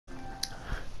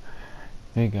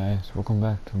Hey guys, welcome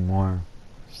back to more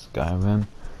Skyrim.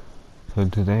 So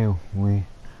today if you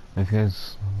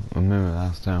guys remember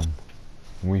last time,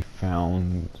 we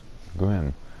found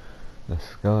Grim, the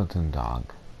skeleton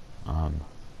dog. Why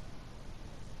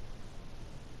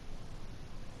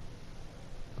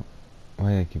do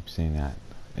I keep saying that?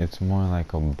 It's more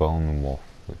like a bone wolf.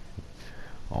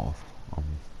 I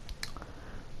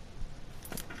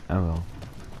don't know.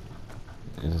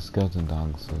 It's a skeleton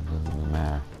dog, so it doesn't really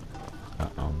matter.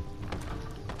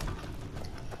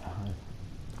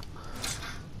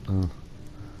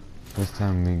 This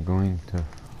time we're going to,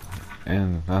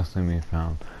 and last time we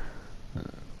found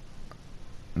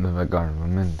the garden we're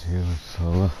meant to, so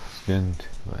let's get into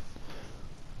it.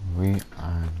 We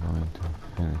are going to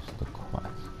finish the quest.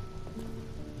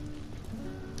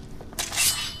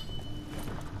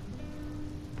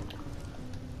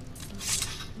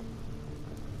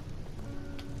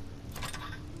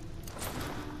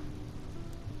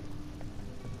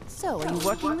 So, are you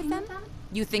working with them?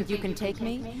 You think you can take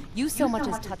me? You so much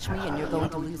as touch me and you're going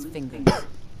to lose fingers.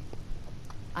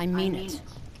 I mean it.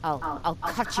 I'll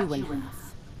cut you in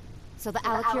half. So the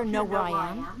Alakir know where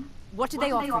I am? What do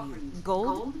they offer you?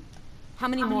 Gold? How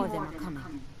many more of them are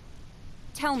coming?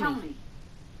 Tell me.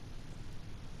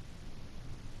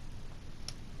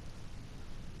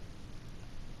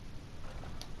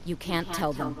 You can't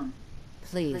tell them.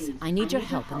 Please, I need your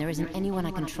help and there isn't anyone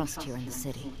I can trust here in the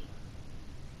city.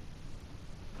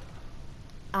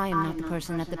 I am not the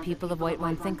person that the people of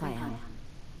Whiterun think I am.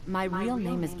 My real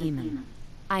name is Eamon.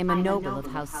 I am a noble of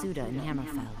House Suda in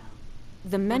Hammerfell.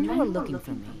 The men who are looking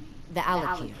for me, the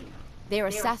Alakir, they are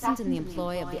assassins in the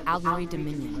employ of the Aldmeri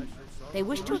Dominion. They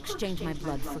wish to exchange my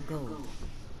blood for gold.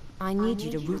 I need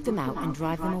you to root them out and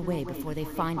drive them away before they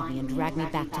find me and drag me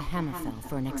back to Hammerfell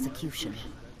for an execution.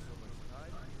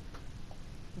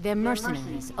 They're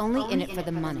mercenaries, only in it for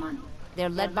the money. They're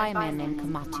led by a man named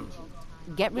Kamatu.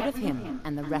 Get rid of him,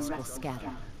 and the rest will scatter.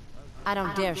 I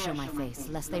don't dare show my face,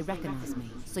 lest they recognize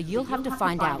me, so you'll have to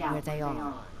find out where they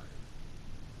are.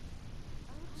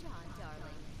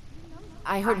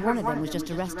 I heard one of them was just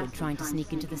arrested trying to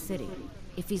sneak into the city.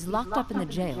 If he's locked up in the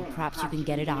jail, perhaps you can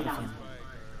get it out of him.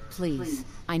 Please,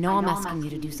 I know I'm asking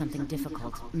you to do something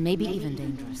difficult, maybe even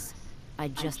dangerous. I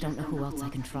just don't know who else I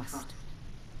can trust.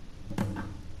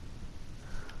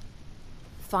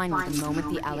 Find me the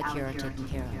moment the Alakir are taken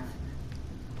care of.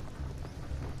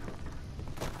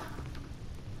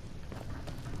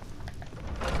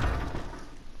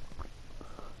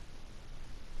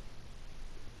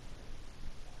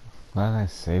 Glad I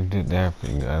saved it there for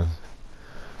you guys.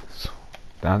 So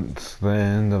that's the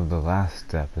end of the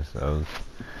last episode.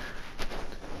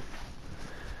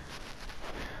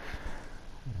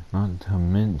 Not to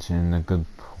mention a good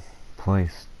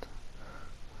place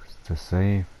to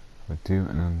save for 2,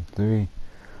 and then 3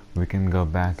 we can go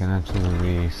back and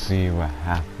actually see what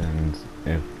happens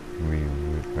if we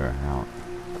root her out.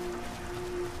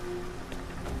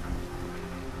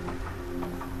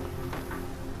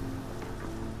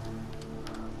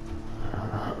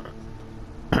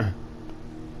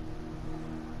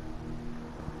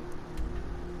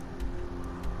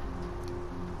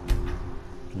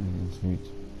 Reach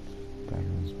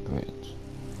Dragon's Bridge.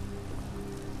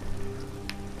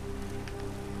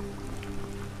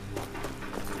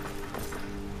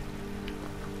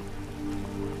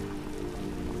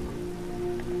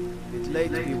 It's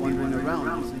late to be wandering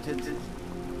around, isn't it?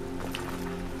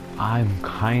 I'm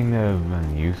kind of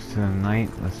used to the night.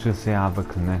 Let's just say I have a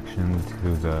connection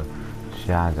to the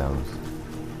shadows.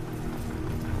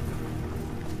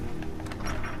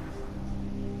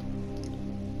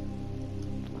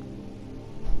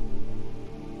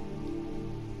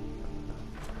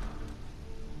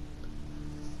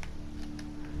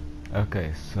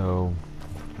 Okay, so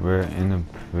we're in a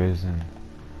prison.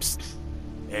 Psst.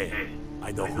 Hey,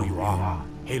 I know who you are.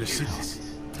 Hail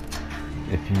Citizens.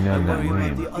 If you know that Worry about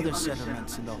name. the other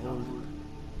settlements in the hold.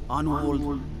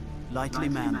 Unwalled, lightly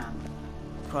manned.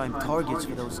 Prime targets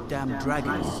for those damn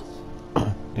dragons.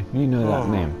 If you know that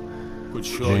name, Could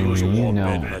show then you was a you war know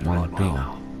bed had one run thing.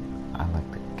 now. I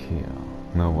like to kill.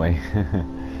 No way.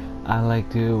 I like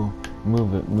to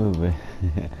move it.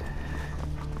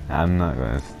 I'm not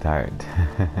gonna start.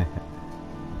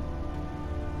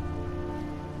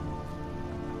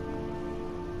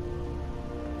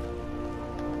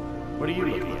 What are you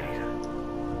looking at?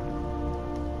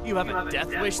 You have a death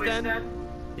wish then?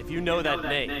 If you know that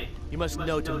name, you must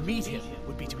know to meet him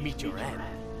would be to meet your end.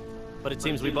 But it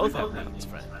seems we both have needs,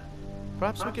 friend.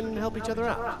 Perhaps we can help each other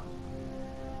out.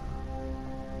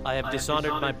 I have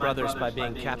dishonored my brothers by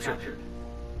being captured.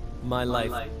 My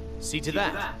life, see to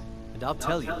that, and I'll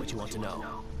tell you what you want to know.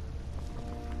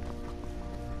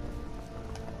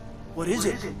 What is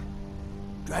it?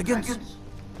 Dragons?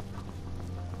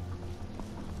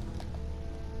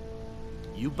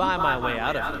 You buy my way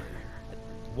out of here.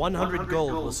 100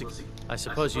 gold will secure. I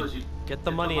suppose you get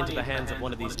the money into the hands of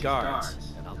one of these guards,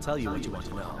 and I'll tell you what you want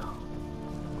to know.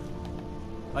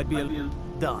 I'd be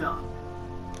done.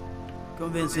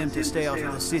 Convince him to stay out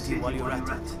of the city while you're at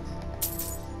it.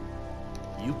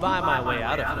 You buy my way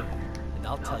out of here, and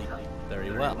I'll tell you.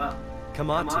 Very well.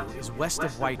 Kamatu is west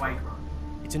of Whiterun.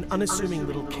 It's an unassuming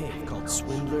little cave called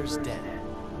Swindler's Den.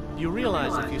 You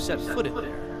realize if you set foot in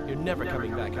there, you're never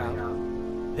coming back out.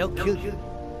 They'll kill you,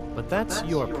 but that's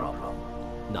your problem,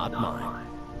 not mine.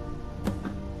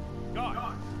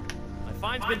 Guard! My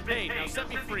fine's been paid, now set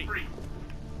me free.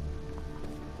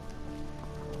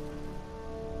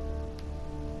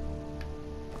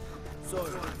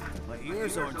 Sorry, my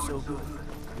ears aren't so good.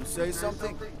 You say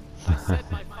something? I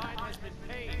said my fine has been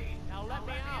paid. Now let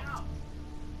me out.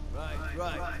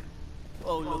 Right.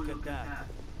 Oh, look at that.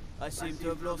 I seem to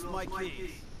have lost my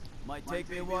keys. Might take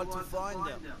me a while to find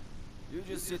them. You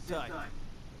just sit tight.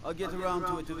 I'll get around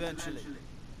to it eventually.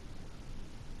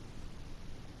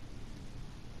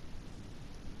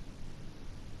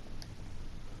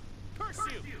 Curse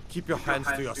you! Keep your hands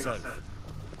to yourself.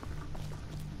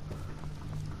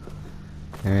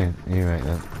 Yeah, you're right.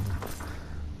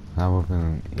 That would have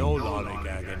been No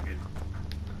lollygagging.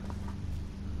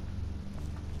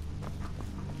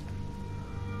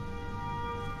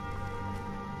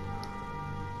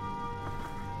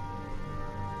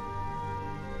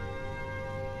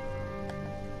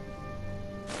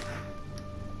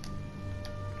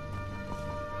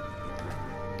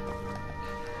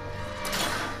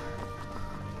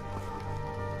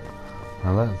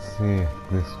 Now let's see if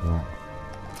this will.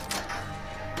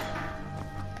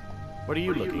 What are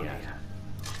you looking at?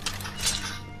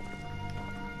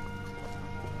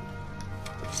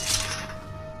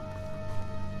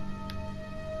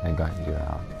 I got you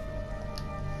out.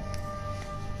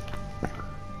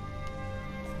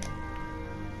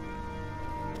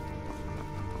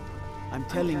 I'm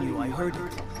telling you, I heard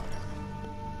it.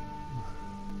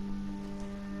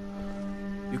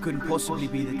 You couldn't possibly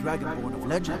be the Dragonborn of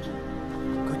legend,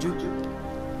 could you?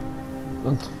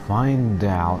 Let's find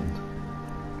out.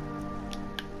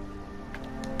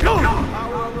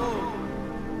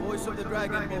 Voice of the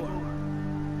Dragonborn.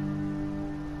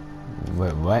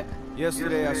 Wait, what?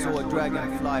 Yesterday I saw a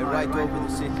dragon fly right over the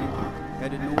city,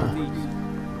 headed northeast.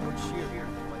 Towards Skyrim.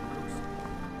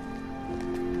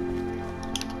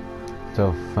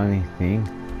 So funny thing,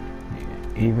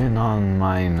 even on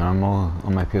my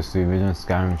PS3 version,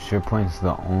 Skyrim SharePoint's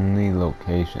the only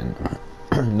location.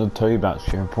 They'll tell you about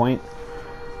SharePoint,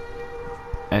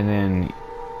 and then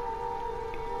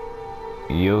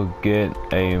you'll get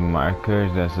a marker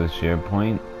that says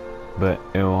SharePoint, but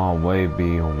it will always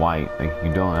be white. Like,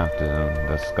 you don't have to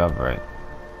discover it,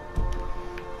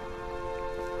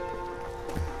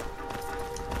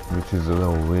 which is a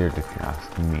little weird if you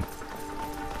ask me.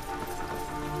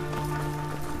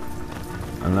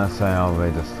 Unless I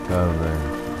already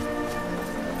discovered.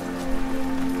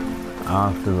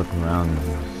 I'll have to look around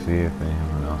and see if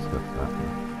anyone else gets that.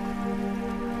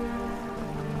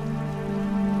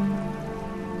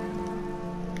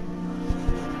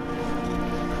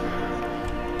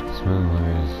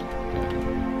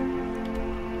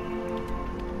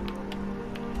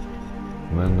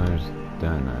 Swindler's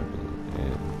Den, I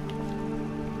believe.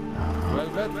 Well,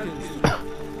 Redkins.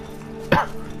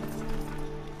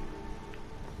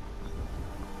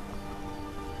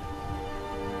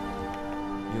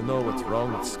 You know what's wrong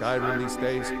with Skyrim these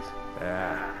days?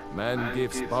 Man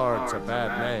gives bards a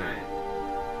bad name.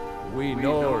 We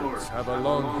Nords have a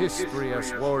long history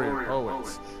as warrior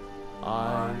poets.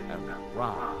 I am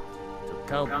proud to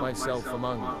count myself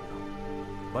among them.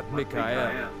 But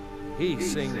Mikael, he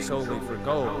sings only for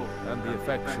gold and the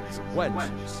affections of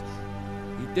wenches.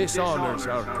 He dishonors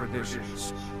our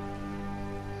traditions.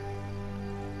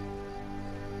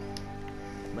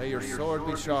 May your sword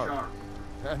be sharp.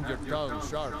 And your tongue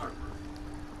sharper.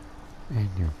 And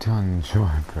your tongue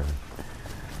sharper.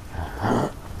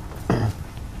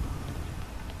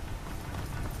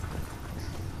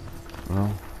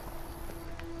 Well,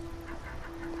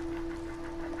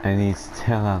 and he's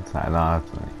still outside,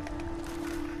 honestly.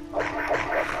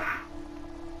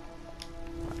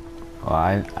 Well,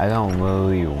 I don't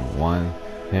really want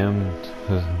him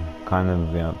to kind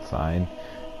of be outside.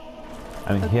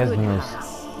 I mean, he has the most.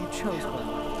 You chose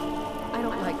well. I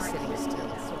don't like sitting still,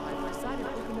 so I've decided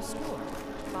to open a store.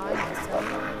 Buy and sell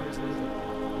whatever's needed.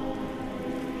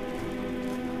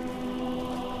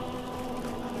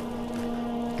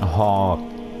 Oh.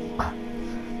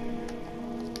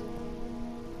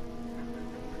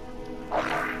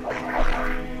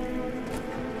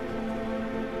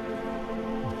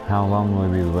 How long will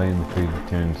we be waiting for you to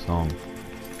turn some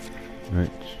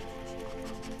rich?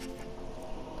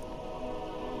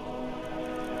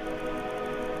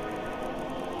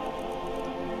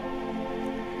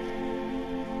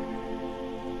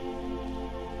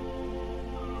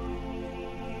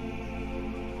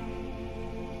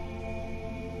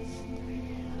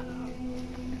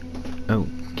 Oh,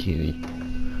 kitty.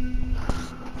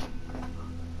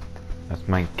 That's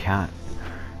my cat.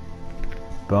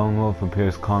 Bone Wolf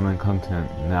appears calm and content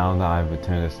now that I've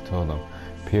returned his totem.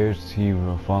 Appears he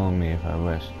will follow me if I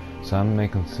wish. Some may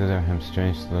consider him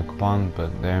strange to look upon,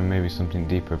 but there may be something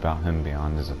deeper about him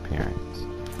beyond his appearance.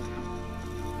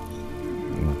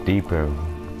 Deeper?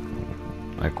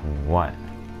 Like what?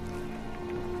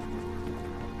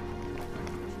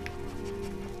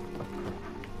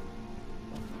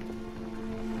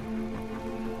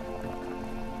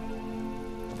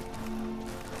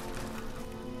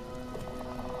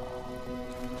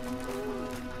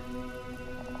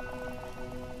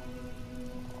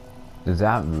 Is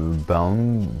that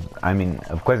bone? I mean,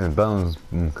 of course it's bones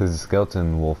because it's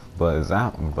skeleton wolf, but is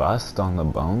that rust on the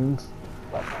bones?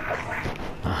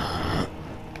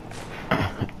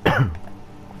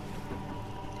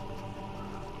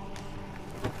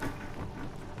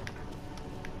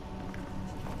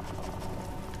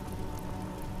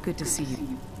 Good to see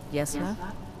you. Yes, love?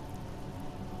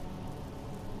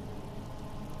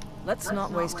 Let's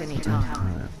not waste any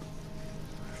time.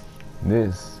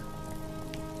 This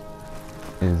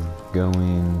is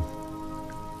going...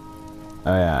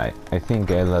 Oh yeah, I think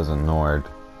Ayla's a Nord.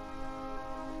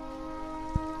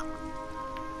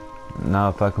 Now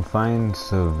if I can find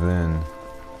Sylvan...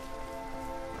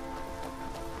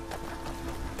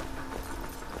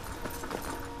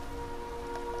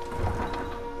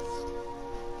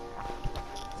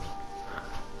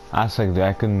 Actually,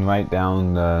 I can write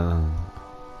down the...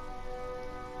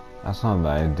 That's not a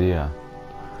bad idea.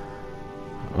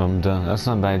 I'm done. That's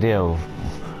not a bad idea.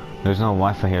 There's no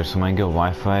Wi-Fi here, so I might get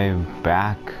Wi-Fi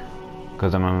back.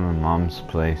 Because I'm at my mom's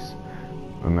place.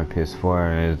 Where my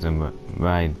PS4 is and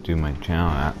where I do my channel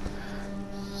at.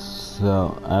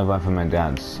 So, I have Wi-Fi from my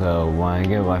dad. So, when I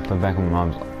get Wi-Fi back at my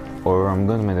mom's... Or I'm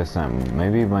going to make this time.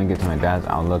 Maybe when I get to my dad's,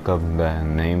 I'll look up the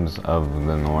names of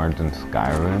the Nords in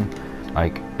Skyrim.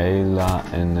 Like Ayla,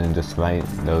 and then just write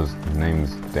those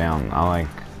names down. I'll like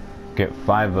get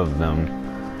 5 of them,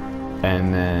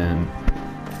 and then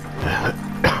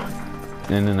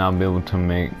I'll be able to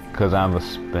make, cause I have a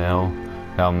spell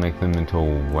that'll make them into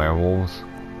werewolves.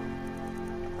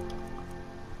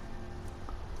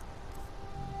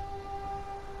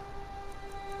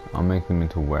 I'll make them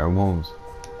into werewolves,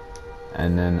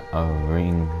 and then a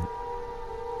ring.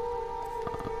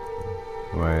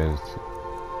 Where is?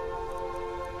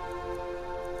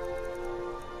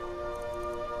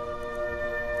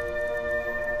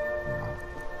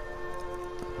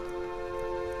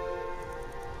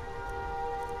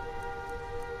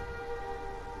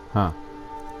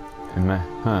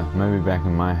 Maybe back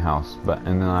in my house,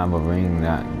 and then I have a ring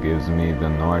that gives me the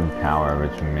Nord power,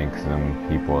 which makes them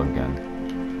people again.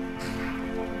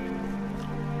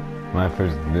 When I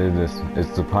first did this, it's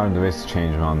the part of the race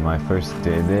change one. When I first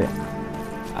did it,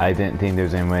 I didn't think there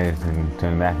was any way to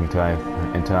turn back until I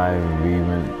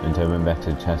went back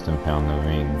to the chest and found the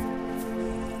ring.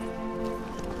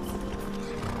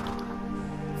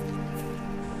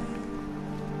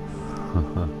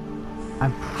 I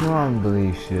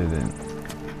probably shouldn't.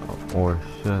 Or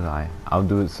should I? I'll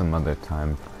do it some other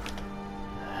time.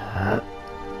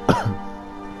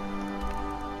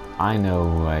 I know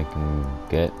who I can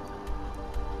get.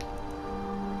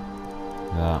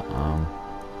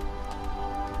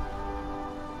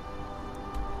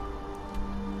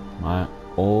 My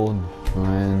old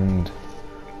friend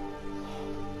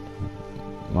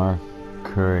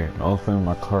Mercurial.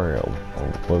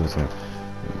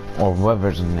 Or whatever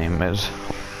his name is.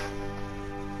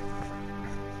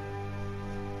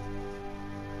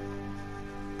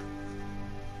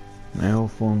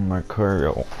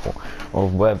 Mercurial, or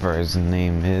whatever his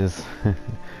name is.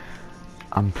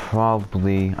 I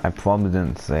probably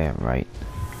didn't say it right.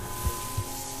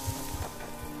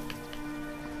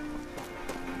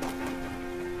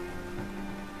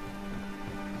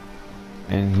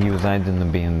 And he resides in the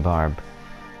B&B Barb.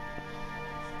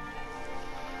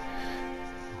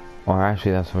 Or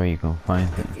actually, that's where you can find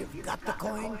it. If you've got the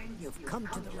coin, you've come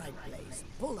to the right place.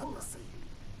 Pull on the seat.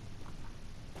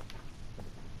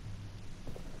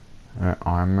 Her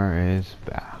armor is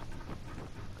back.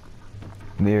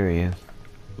 There he is.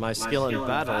 My skill in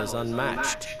battle is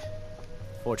unmatched.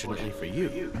 Fortunately for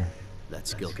you, that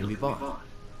skill can be bought.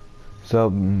 So,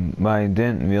 what I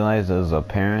didn't realize is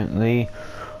apparently,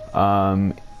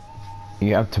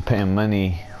 you have to pay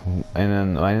money, and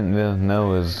then what I didn't really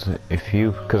know is if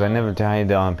you, because I never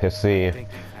tried it on PC.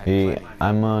 I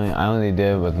only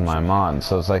did it with my mod,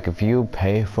 so it's like if you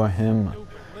pay for him,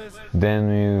 then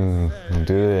you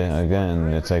do it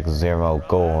again. It's like 0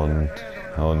 gold,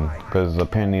 because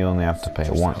apparently you only have to pay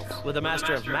once. With a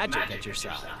master of magic at your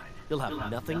side, you'll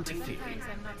have nothing to fear.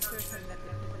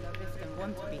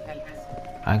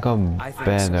 I got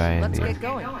better Let's idea. get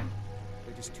going.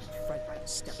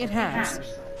 It has.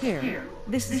 Here,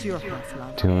 this is your half,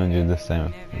 love. 200 this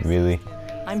time, really?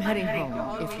 I'm heading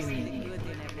home if you need me.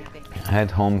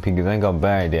 Head home because I got a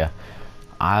better idea.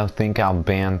 I think I'll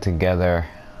band together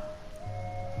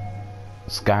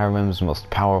Skyrim's most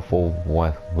powerful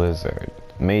wizard.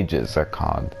 Mages are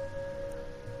called.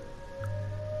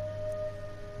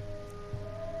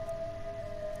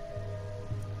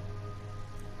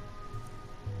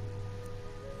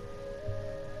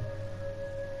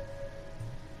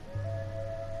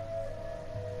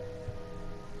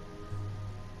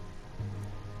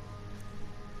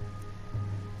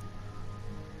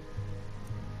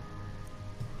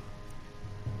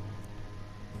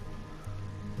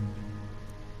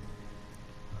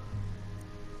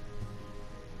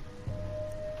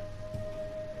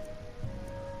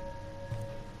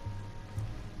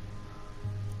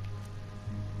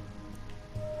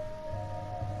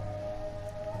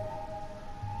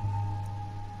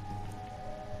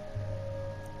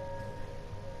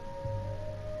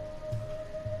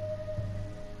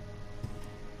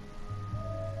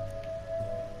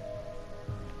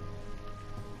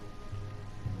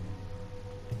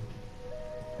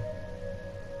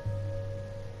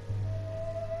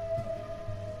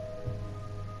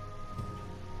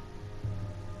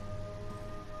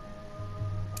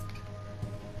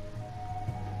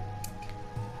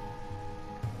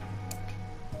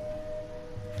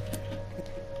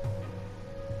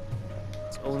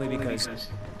 Only because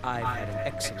I've had an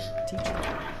excellent teacher.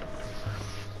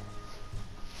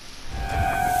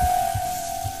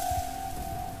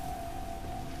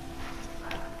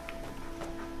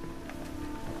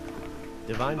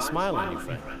 Divine smile on you,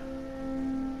 friend.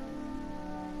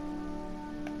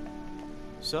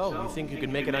 So, you think you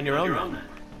can make it on your own then?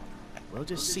 We'll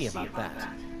just see about that.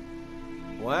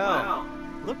 Well,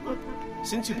 look.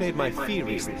 Since you paid my fee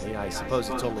recently, I suppose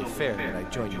it's only fair that I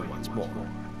join you once more.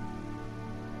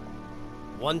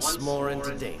 Once more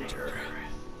into danger.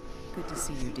 Good to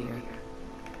see you, dear.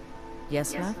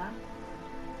 Yes, love?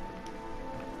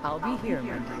 I'll be here,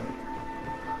 my dear.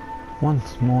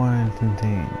 Once more into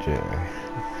danger.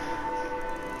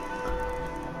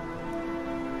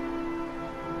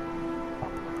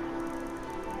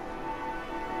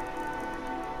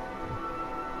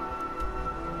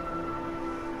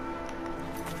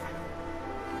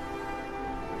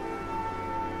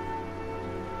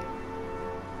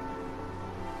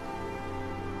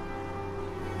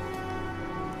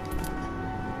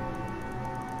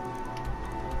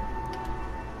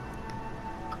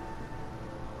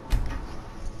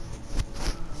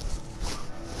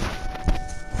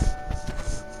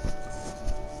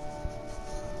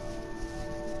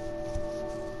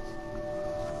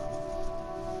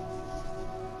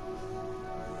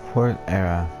 Fourth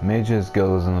era. Mages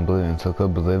goes in Oblivion. So could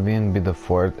Oblivion be the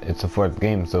fourth? It's a fourth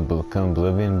game, so can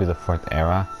Oblivion be the fourth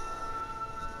era?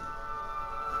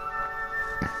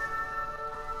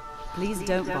 Please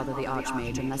don't bother the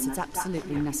Archmage unless it's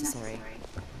absolutely necessary.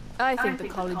 I think the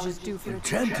college is due for a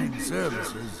Enchanting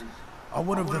services are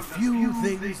one of the few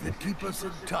things that keep us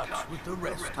in touch with the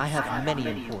rest. I have many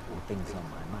important things on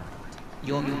my mind.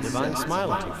 Your Divine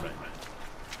smile on you, friend.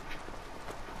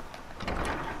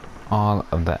 All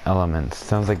of the elements.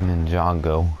 Sounds like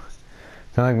Ninjago.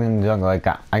 Sounds like Ninjago. Like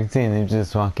I see an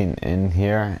just walking in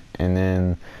here, and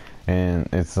then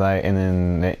it's like, and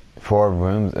then 4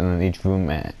 rooms, and then each room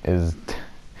is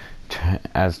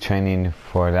as training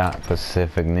for that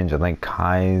specific ninja. Like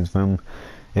Kai's room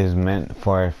is meant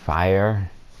for fire.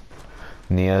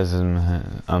 Nia's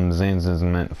Zane's is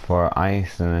meant for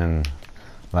ice, and then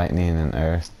lightning and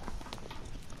earth.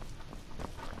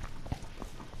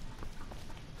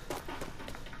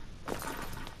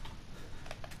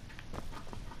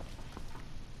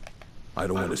 I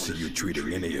don't want to see you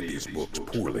treating any of these books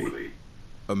poorly.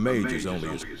 A mage is only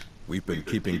as... We've been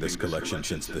keeping this collection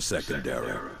since the Second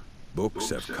Era. Books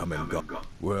have come and gone.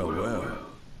 Well.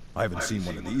 I haven't seen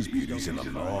one of these beauties in a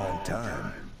long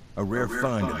time. A rare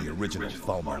find in the original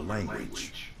Thalmor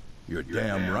language. You're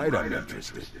damn right I'm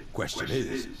interested. Question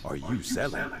is, are you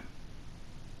selling?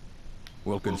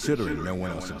 Well, considering no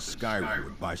one else in Skyrim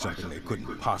would buy something they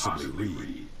couldn't possibly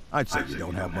read, I'd say you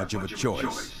don't have much of a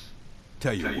choice.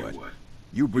 Tell you what,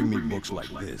 You bring me books like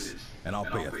this, and I'll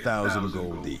pay 1,000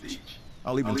 gold each.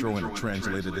 I'll even throw in a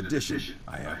translated edition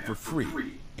I have for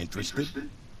free. Interested?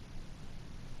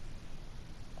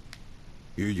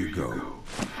 Here you go.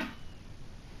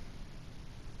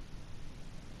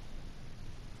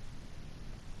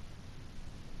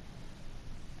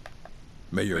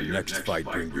 May your next fight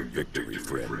bring you victory,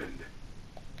 friend.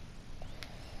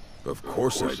 Of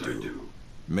course I do.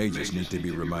 Mages need to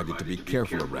be reminded to be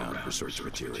careful around research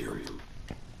material.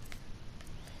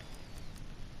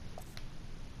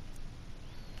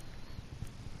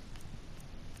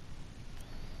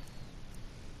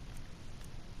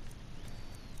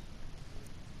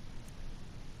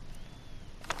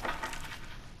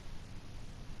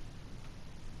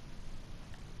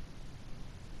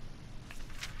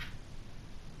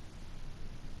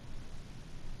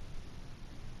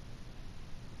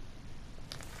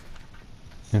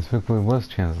 This book was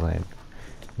translated.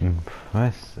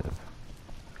 Impressive.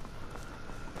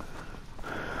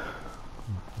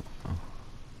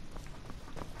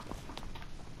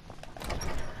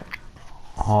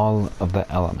 All of the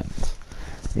elements.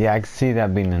 Yeah, I can see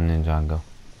that being in Ninjago.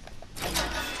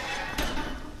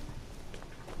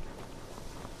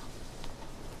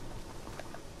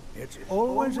 It's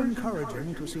always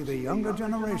encouraging to see the younger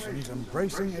generations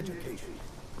embracing education.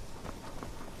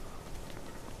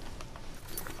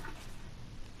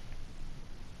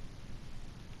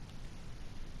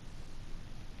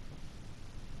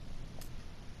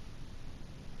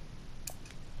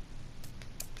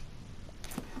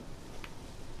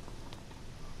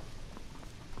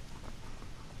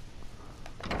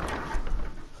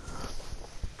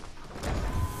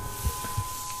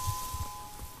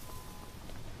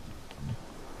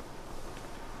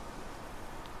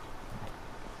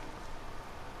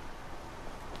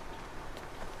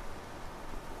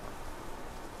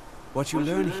 What you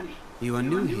learn... You are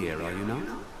new here, are you not?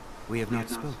 We have not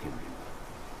spoken.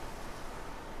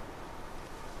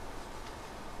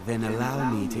 Then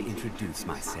allow me to introduce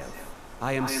myself.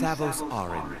 I am Savos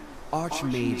Arin,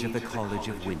 Archmage of the College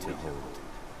of Winterhold.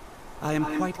 I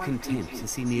am quite content to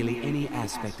see nearly any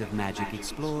aspect of magic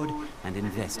explored and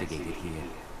investigated here.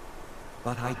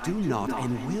 But I do not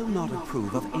and will not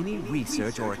approve of any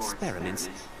research or experiments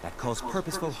that cause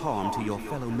purposeful harm to your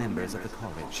fellow members of the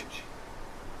college.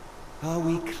 Are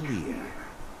we clear?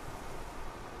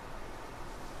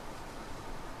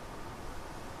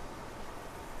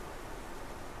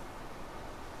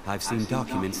 I've seen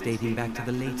documents dating back to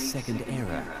the late Second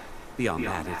Era. Beyond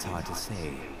that, it's hard to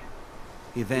say.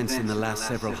 Events in the last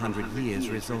several hundred years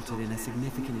resulted in a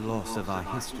significant loss of our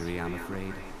history, I'm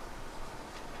afraid.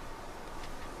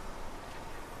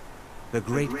 The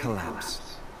Great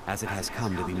Collapse, as it has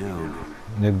come to be known.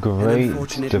 The Great An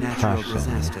unfortunate natural Depression.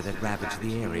 disaster that ravaged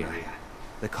the area.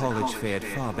 The college fared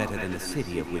far better than the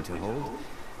city of Winterhold,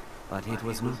 but it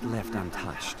was not left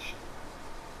untouched.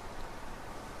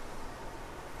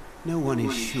 No one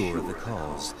is sure of the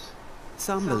cause.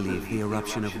 Some believe the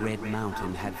eruption of Red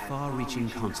Mountain had far-reaching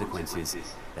consequences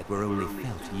that were only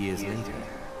felt years later.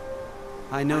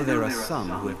 I know there are some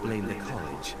who have blamed the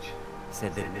college,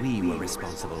 said that we were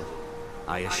responsible.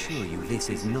 I assure you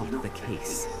this is not the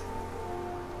case.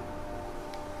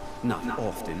 Not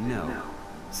often, no.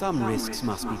 Some risks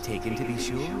must be taken to be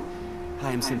sure.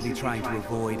 I am simply trying to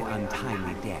avoid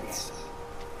untimely deaths.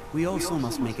 We also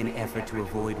must make an effort to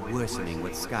avoid worsening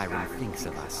what Skyrim thinks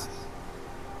of us.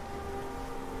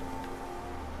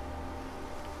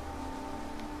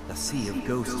 The Sea of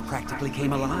Ghosts practically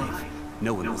came alive.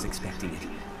 No one was expecting it.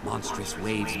 Monstrous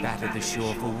waves battered the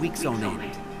shore for weeks on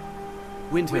end.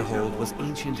 Winterhold was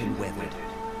ancient and weathered,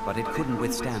 but it couldn't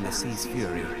withstand the sea's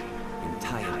fury.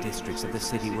 Entire districts of the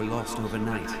city were lost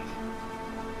overnight.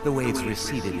 The waves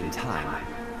receded in time,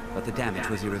 but the damage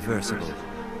was irreversible.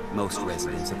 Most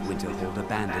residents of Winterhold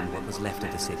abandoned what was left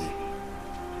of the city.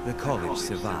 The college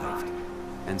survived,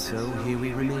 and so here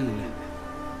we remain.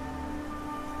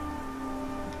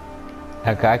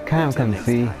 Like, I kind of can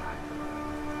see...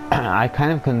 I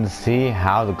kind of can see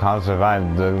how the college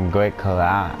survived the Great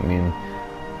Collapse. I mean,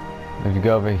 if you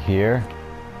go over here,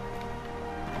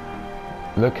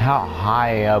 look how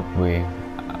high up we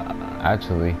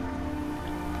actually.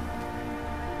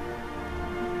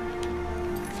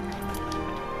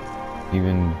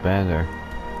 Even better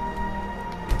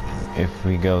if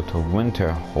we go to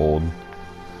Winterhold.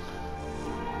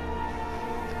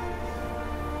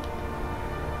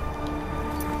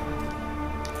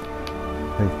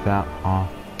 Take that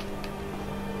off.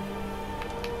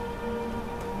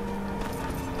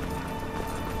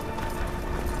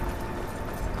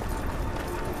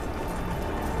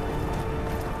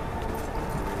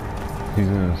 He's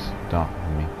gonna stop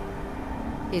me.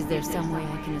 Is there some way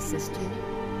I can assist you?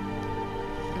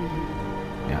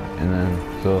 Yeah, and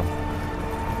then so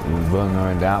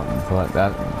vulnerable out, but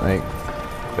that like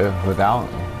if without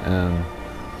and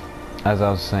as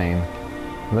I was saying,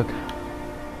 look,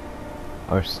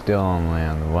 we're still on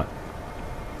land. What?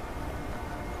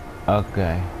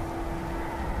 Okay.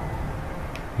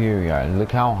 Here we are.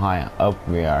 Look how high up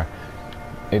we are.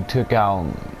 It took out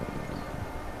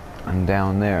and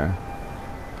down there,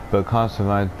 but can't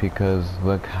survive because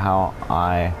look how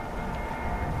I.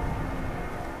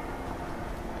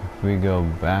 If we go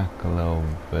back a little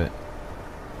bit,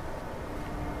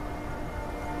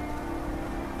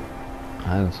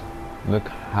 look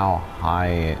how high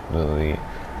it really.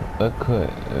 Look,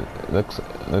 it looks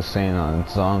the same on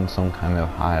it's on some kind of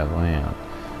high land.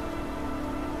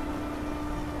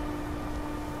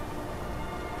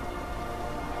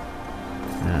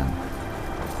 Man.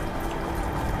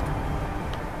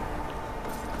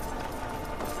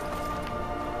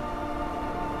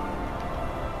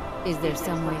 Is there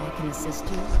some way I can assist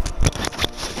you?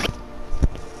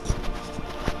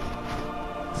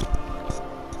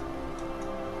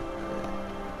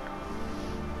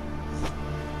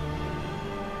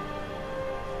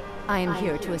 I am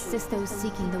here to assist those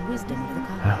seeking the wisdom of the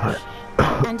college.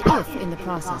 And if, in the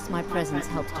process, my presence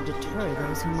helps to deter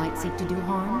those who might seek to do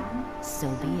harm, so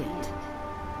be it.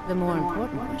 The more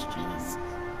important question is,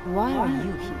 why are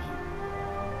you here?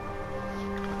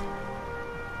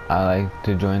 I like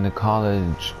to join the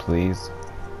college, please.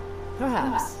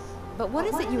 Perhaps. But what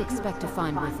is it you expect to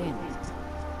find within?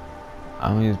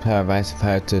 I'm gonna use power vice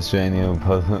fire to restrain you.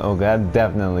 Oh, that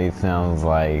definitely sounds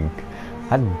like.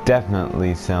 That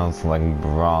definitely sounds like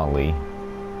Brawley.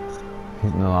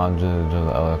 He's no longer of the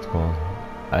electrical.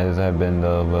 As I've been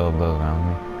the little bit around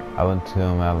me. I want to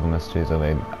unravel the mysteries of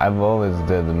Aether. I've always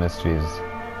did the mysteries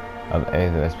of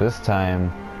Aether. But this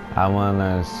time, I want to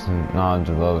learn some knowledge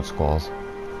of the other schools.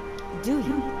 Do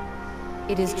you?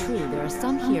 It is true, there are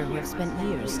some here who have spent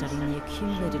years studying the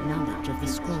accumulated knowledge of the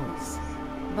scrolls.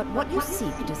 But what you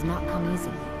seek does not come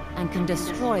easily, and can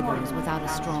destroy those without a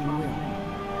strong will.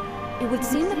 It would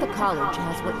seem that the college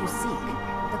has what you seek.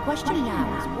 The question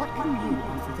now is, what can you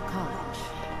offer the college?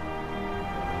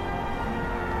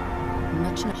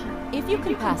 If you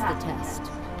can pass the test,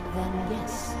 then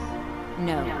yes.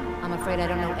 No, I'm afraid I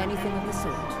don't know anything of the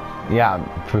sort. Yeah,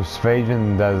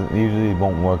 persuasion usually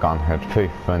won't work on her. It's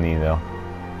pretty funny though.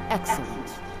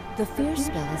 Excellent. The fear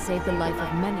spell has saved the life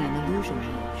of many an illusion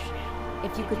mage.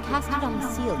 If you could cast it on the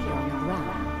seal here on the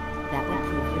ground, that would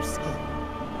prove your skill.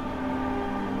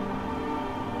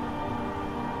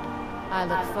 I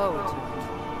look forward to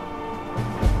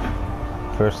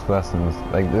it. First lessons,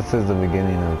 like this is the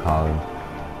beginning of college.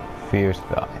 Fear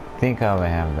spell. I think I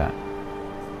already have that.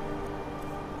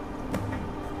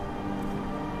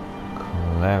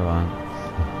 Clever.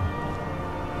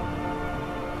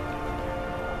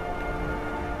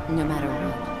 No matter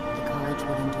what, the college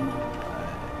will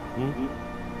endure.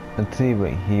 Let's see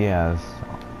what he has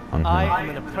on him. I am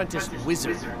an apprentice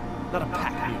wizard, not a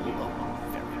pack mule. Oh,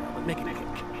 very well, but make it quick.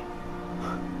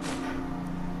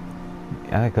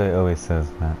 I like how he always says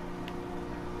that.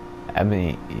 I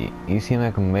mean, you seem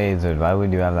like a wizard. Why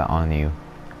would you have that on you?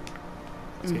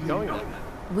 Let's get going on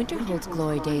that. Winterhold's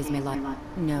glory days may lie.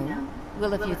 No?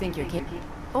 Well, if you think you're capable.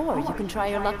 Or you can try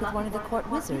your luck with one of the court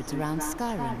wizards around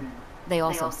Skyrim. They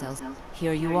also sell.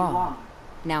 Here you are.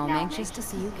 Now I'm anxious to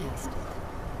see you cast it.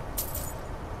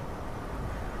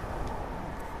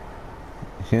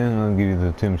 She doesn't want to give you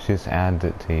the tomb, she just adds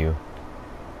it to you.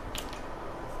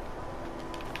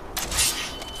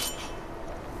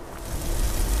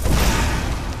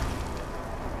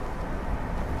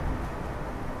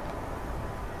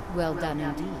 Well done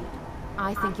indeed.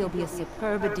 I think you'll be a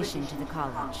superb addition to the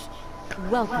college.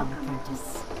 Welcome,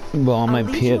 apprentice. Well, on my I'll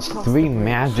lead you across the PS3, bridge.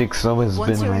 magic's always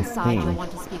Once been you're my inside, you'll thing.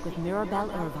 want to speak with Mirabelle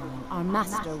Irvine, our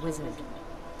master wizard.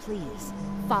 Please,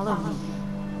 follow me.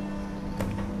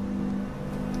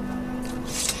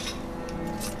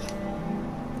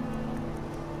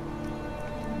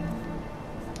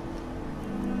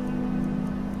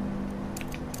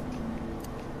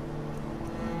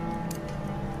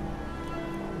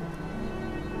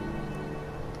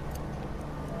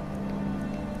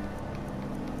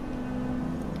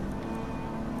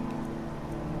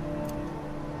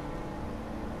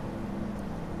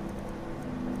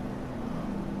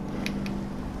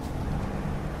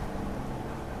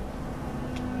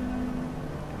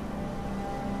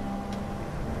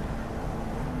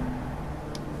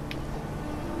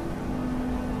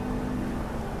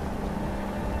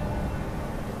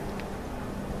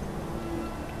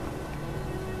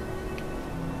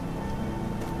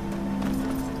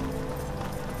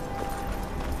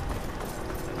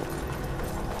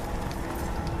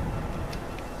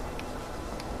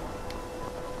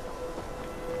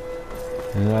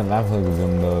 And that took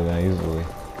them though that easily.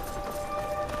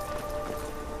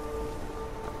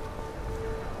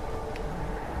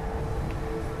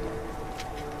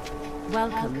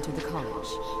 Welcome to the college.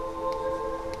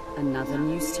 Another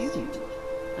new student.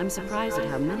 I'm surprised at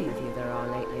how many of you there are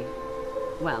lately.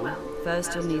 Well,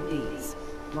 first you'll need these.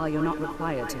 While you're not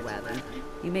required to wear them,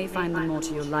 you may find them more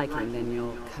to your liking than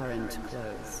your current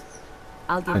clothes.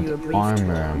 I'll give you a brief tour and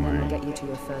then we'll get you to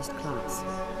your first class.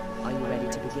 Are you ready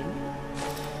to begin?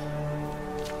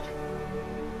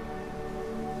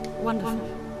 Wonderful.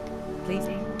 Please.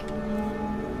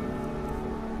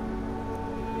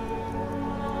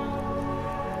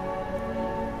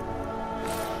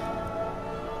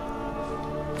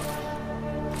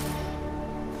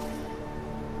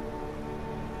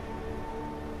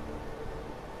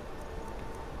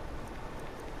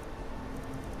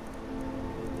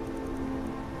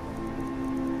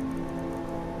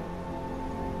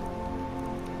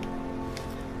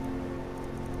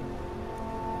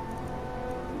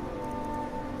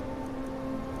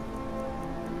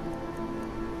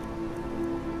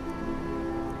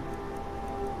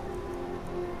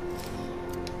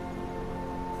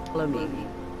 Follow me.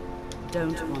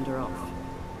 Don't wander off.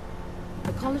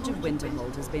 The College of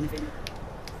Winterhold has been here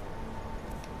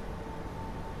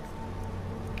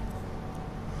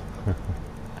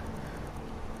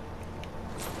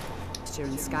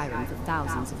in Skyrim for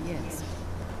thousands of years.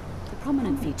 The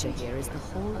prominent feature here is the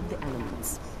Hall of the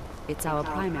Elements. It's our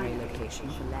primary location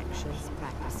for lectures,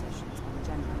 practice sessions, and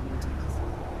general meetings.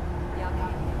 The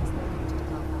Arcania is located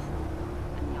above the hall,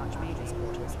 and the Archmage's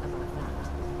quarters above that.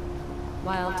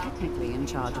 While technically in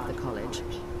charge of the college,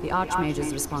 the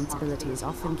Archmage's responsibilities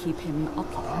often keep him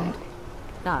occupied.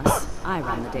 Thus, I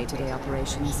run the day-to-day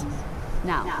operations.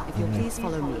 Now, if you'll please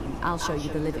follow me, I'll show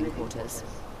you the living quarters.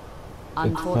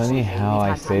 It's funny how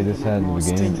I say this at the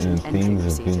beginning and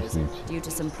things eventually due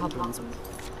to some problems.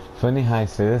 Funny how I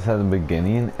say this at the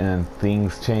beginning and then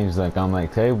things change. Like I'm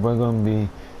like, hey, we're gonna be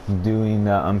doing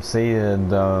say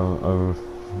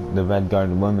the Red Guard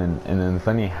woman, and then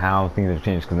funny how things have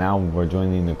changed because now we're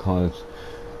joining the college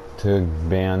to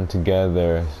band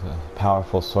together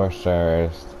powerful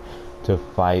sorcerers to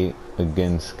fight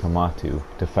against Kamatu.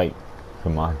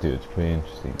 It's pretty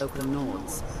interesting. Local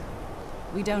Nords.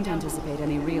 We don't anticipate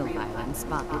any real violence,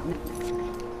 but it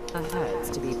never hurts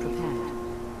to be prepared.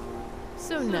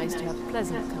 So nice to have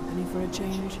pleasant company for a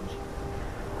change.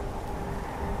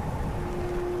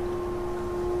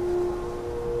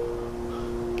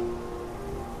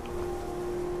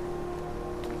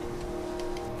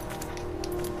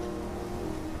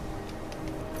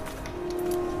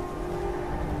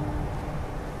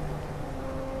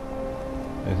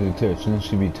 Shouldn't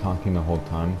she be talking the whole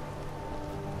time?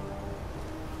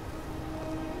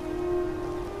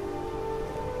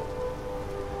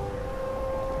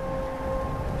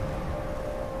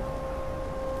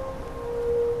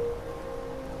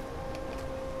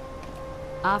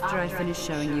 After I finish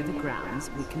showing you the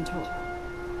grounds, we can talk.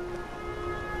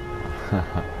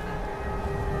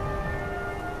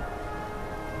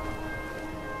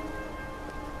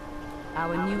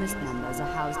 Our newest members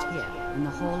are housed here, in the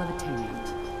Hall of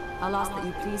Attainment. I'll ask that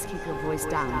you please keep your voice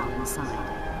down while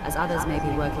inside, as others may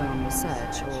be working on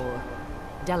research or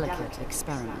delicate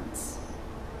experiments.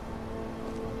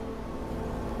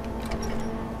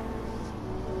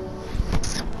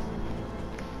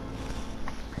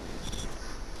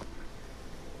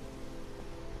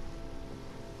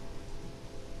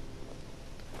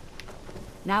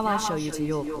 Now I'll show you to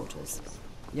your quarters.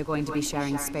 You're going to be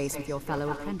sharing space with your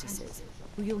fellow apprentices,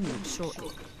 who you'll meet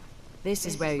shortly. This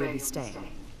is where you'll be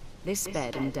staying. This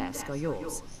bed and desk are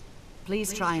yours.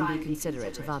 Please try and be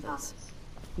considerate of others.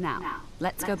 Now,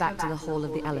 let's go back to the Hall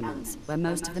of the Elements, where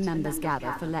most of the members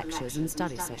gather for lectures and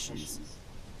study sessions.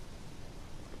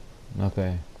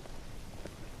 Okay.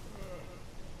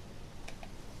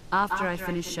 After I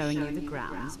finish showing you the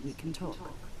grounds, we can talk.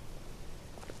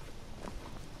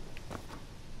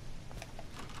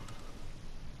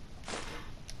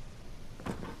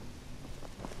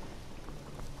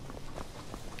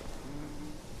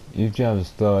 Your job is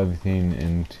throw everything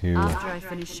into After I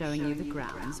finish showing you the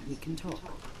grounds, we can talk.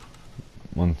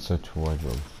 one such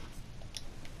wardrobe.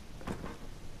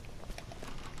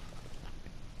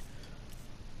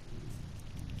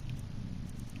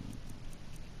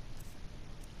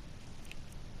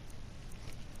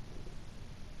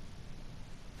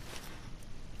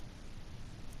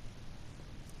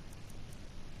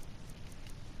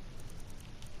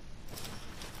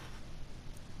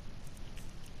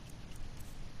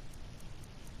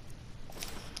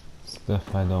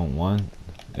 Stuff I don't want.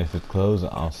 If it's clothes,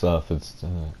 I'll sell. If it's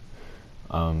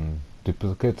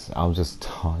duplicates, I'll just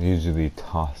usually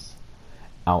toss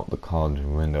out the college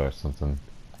window or something.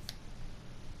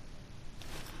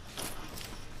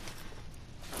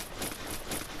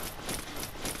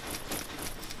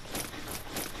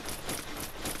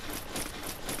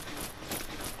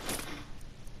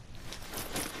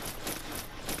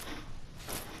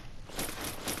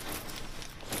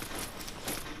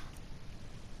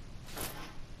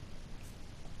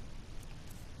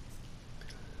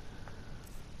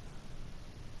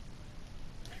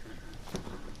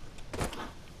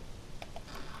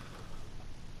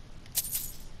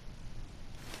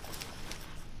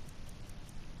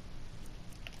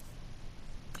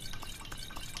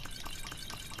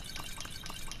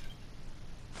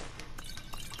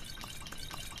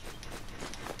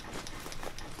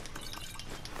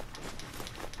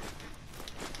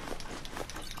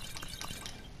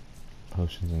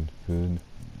 Potions and food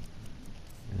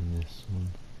in this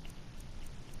one.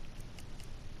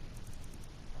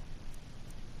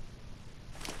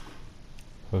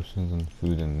 Potions and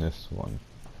food in this one.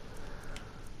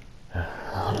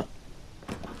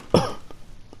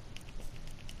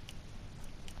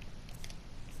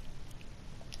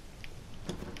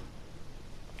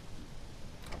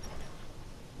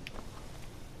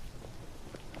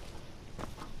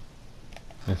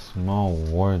 A small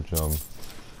wardrobe.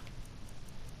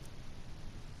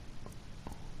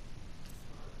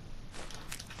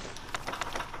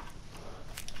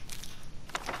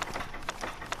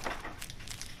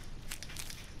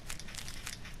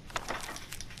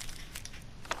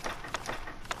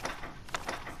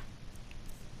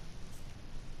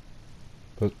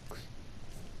 Books.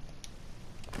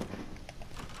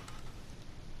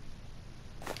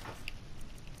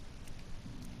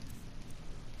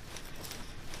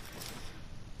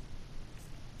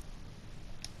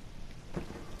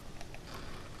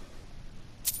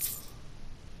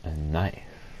 A knife.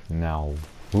 Now,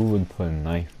 who would put a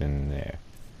knife in there?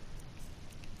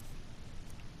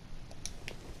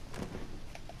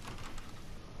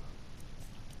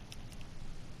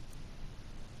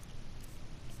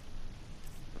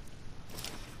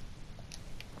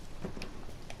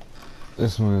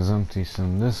 This one is empty, so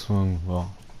this one will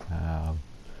have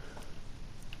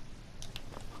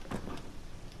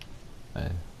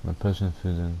my potion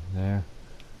food in there,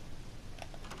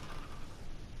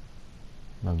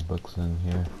 my books in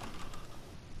here.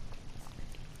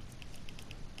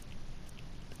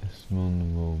 This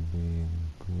one will be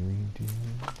ingredient.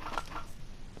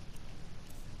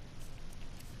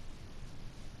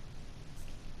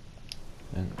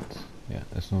 And yeah,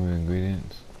 this one will be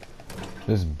ingredients.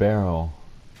 This barrel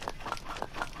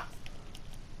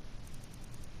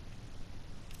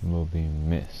will be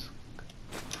mist.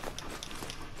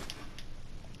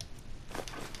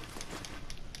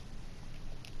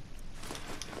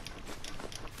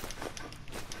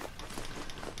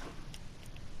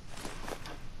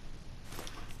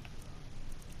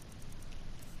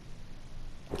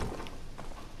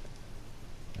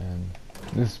 And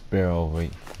this barrel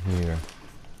right here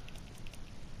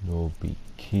will be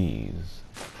keys.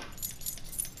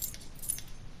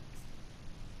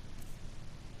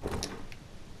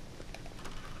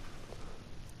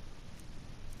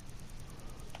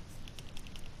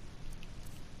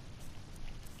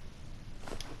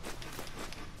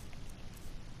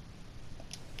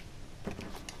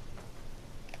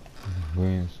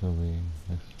 Ingredients will be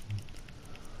this one.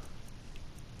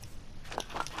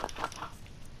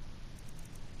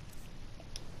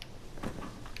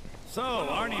 So,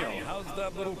 Arnio, how's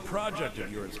that little project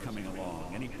of yours coming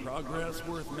along? Any progress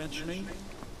worth mentioning?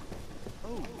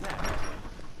 Oh, yeah.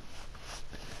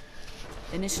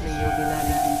 Initially, you'll be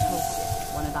learning from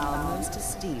Tolkien, one of our most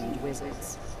esteemed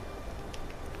wizards.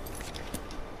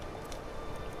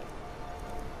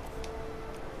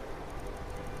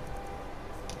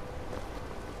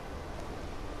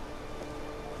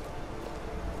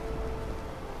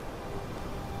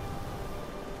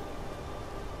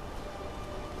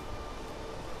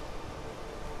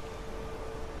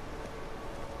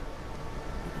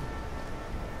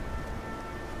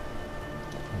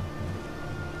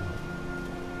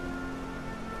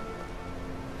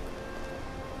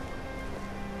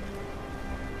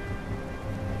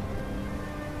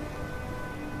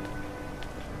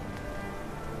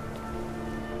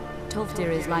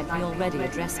 Tolfdir is likely already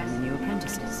addressing the new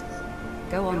apprentices.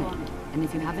 Go on in, and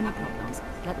if you have any problems,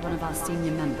 let one of our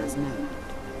senior members know.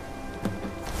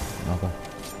 Okay.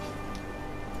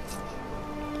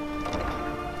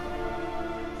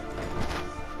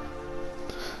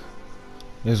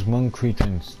 There's one creature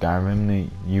in Skyrim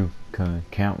that you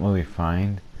can't really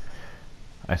find.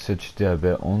 I searched it a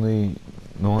bit, only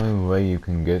the only way you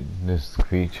can get this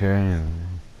creature,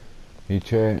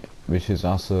 which is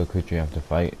also a creature you have to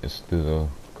fight, is through the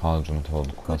College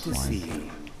Untold quest Good to see line.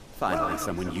 you. Finally,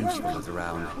 someone useful is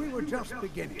around. We were just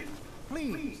beginning.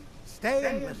 Please, stay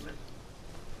and listen.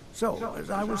 So, as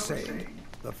I was saying,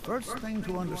 the first thing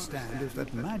to understand is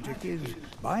that magic is,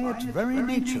 by its very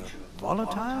nature,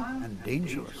 volatile and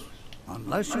dangerous.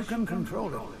 Unless you can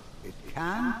control it, it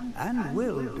can and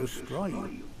will destroy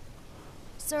you.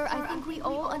 Sir, I think we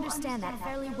all understand that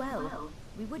fairly well.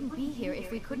 We wouldn't be here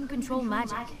if we couldn't control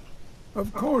magic.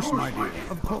 Of course, my dear,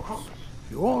 of course.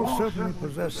 You all certainly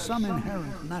possess some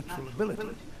inherent natural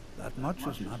ability. That much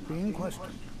is not being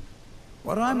questioned.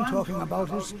 What I'm talking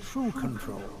about is true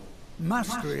control,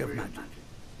 mastery of magic.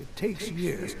 It takes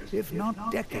years, if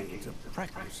not decades, of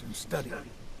practice and study.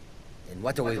 Then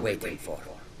what are we waiting for?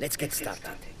 Let's get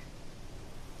started.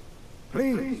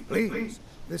 Please, please.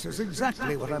 This is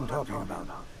exactly what I'm talking about.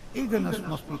 Eagerness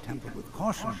must be tempered with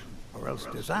caution, or else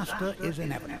disaster is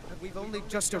inevitable. But we've only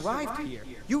just arrived here.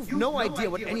 You've no idea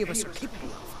what any of us are capable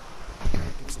of.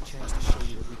 Give us a chance to show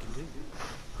you what we can do.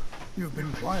 You've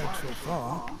been quiet so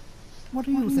far. What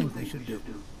do you think they should do?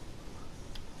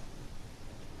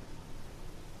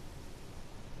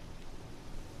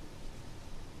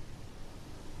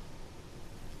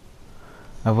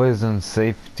 I've always done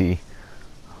safety,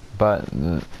 but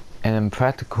and in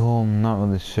practical, I'm not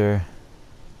really sure.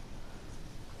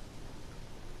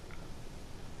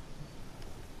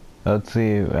 Let's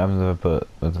see what happens if I put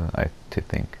what I to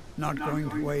think. Not going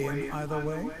to weigh in either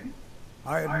way?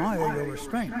 I admire your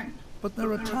restraint, but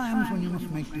there are times when you must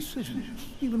make decisions,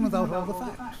 even without all the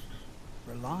facts.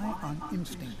 Rely on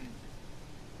instinct.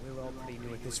 We're all pretty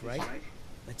new at this, right?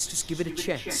 Let's just give it a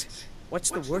chance. What's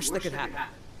the worst that could happen?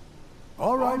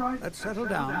 All right, let's settle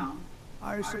down.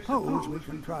 I suppose we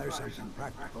can try something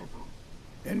practical.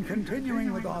 In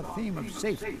continuing with our theme of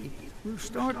safety, we'll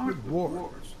start with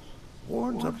wards.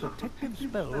 Wards are protective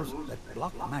spells that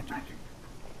block magic.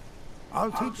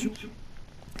 I'll teach you...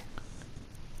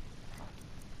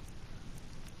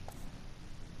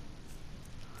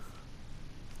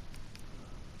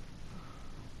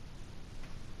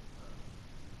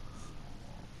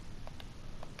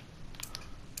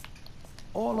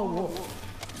 all a ward.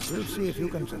 We'll see if you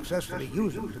can successfully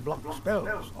use them to block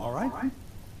spells, all right?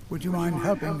 Would you mind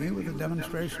helping me with a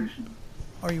demonstration?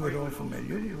 Are you at all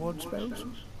familiar with ward spells?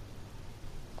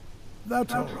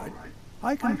 That's all right.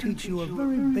 I can teach you a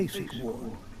very basic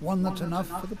ward, one that's enough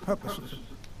for the purposes.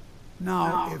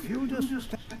 Now, if you'll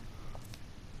just...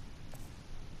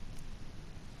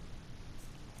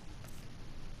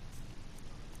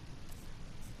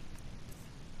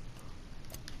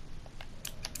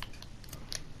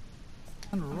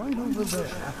 and right over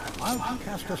there, I'll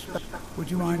cast a spell. Would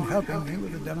you mind helping me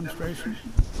with a demonstration?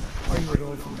 Are you at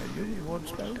all familiar with ward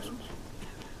spells?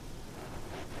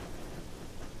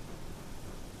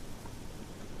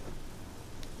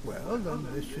 Well, then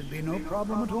this should be no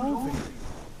problem at all for you.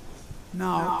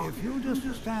 Now, if you just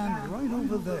stand right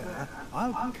over there,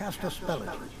 I'll cast a spell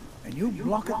at you, and you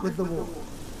block it with the wall.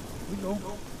 Here we go.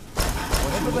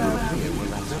 Whatever that is, will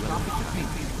just opposite me.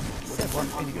 Wouldn't want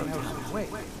anyone else's way.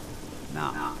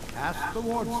 Now, cast the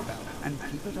ward spell, and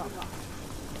keep it up.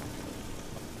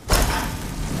 You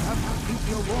have to keep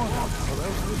your ward up, or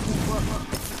else it won't work.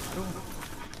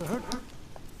 Don't hurt.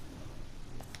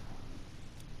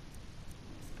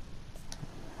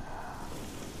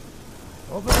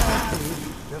 Over there,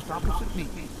 please, just opposite me.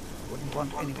 Wouldn't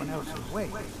want anyone else's way.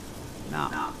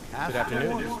 Now, cast the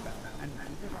ward spell, and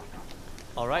keep it up.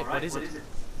 All right, what is it?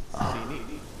 What do you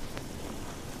need?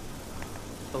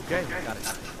 Okay, got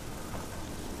it.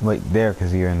 Wait there,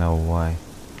 because you know why.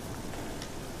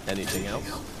 Anything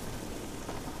else?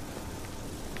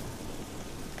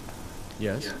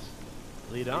 Yes?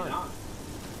 Lead on.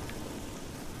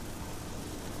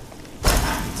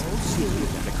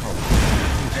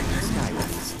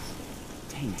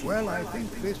 Well, I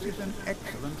think this is an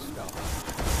excellent start.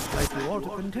 I'd like you all to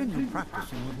continue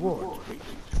practicing with wards,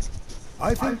 please.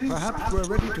 I think perhaps we're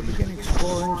ready to begin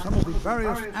exploring some of the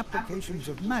various applications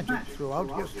of magic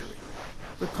throughout history.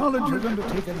 The college has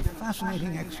undertaken a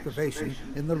fascinating excavation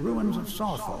in the ruins of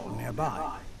Sawthall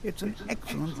nearby. It's an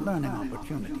excellent learning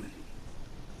opportunity.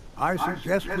 I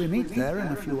suggest we meet there in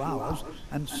a few hours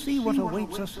and see what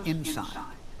awaits us inside.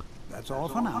 That's all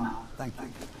for now. Thank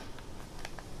you.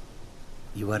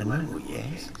 You are new,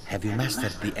 yes? Have you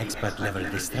mastered the expert-level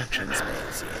distraction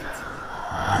spells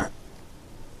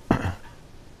yet?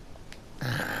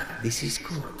 This is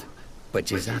good, but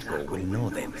Jezako will know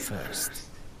them first.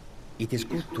 It is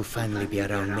good to finally be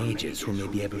around mages who may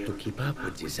be able to keep up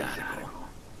with Jezako.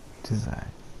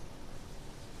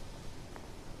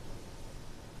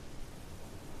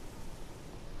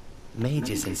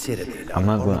 Mages in Citadel I'm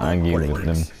are not going to horrible argue with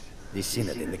them. politics. The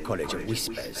Synod and the College of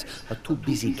Whispers are too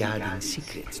busy guarding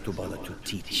secrets to bother to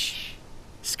teach.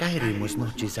 Skyrim was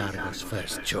not Jizargo's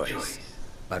first choice,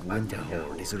 but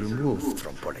Winterhold is removed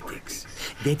from politics,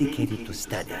 dedicated to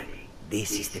study.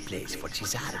 This is the place for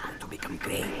Jizargo to become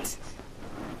great.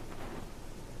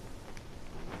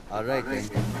 All right, then.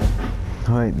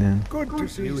 Alright then. Good to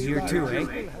see You here too,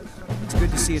 eh? It's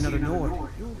good to see another Nord.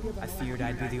 I feared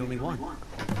I'd be the only one.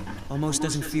 Almost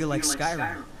doesn't feel like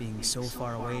Skyrim, being so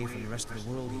far away from the rest of the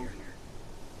world here.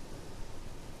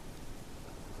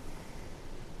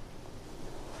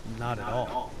 Not at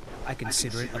all. I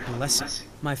consider it a blessing.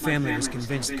 My family was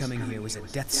convinced coming here was a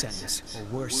death sentence, or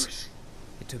worse.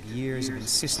 It took years of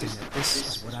insisting that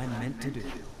this is what I'm meant to do.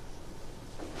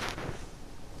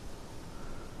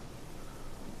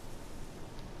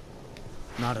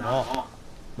 Not at all.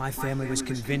 My family was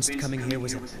convinced coming here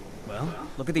was a... Well,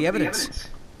 look at the evidence.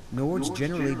 Nords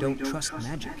generally don't trust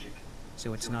magic,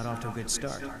 so it's not off to a good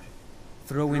start.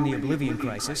 Throw in the Oblivion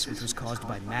Crisis, which was caused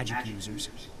by magic users,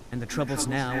 and the troubles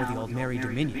now with the Aldmeri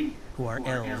Dominion, who are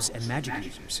elves and magic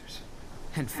users.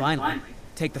 And finally,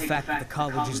 take the fact that the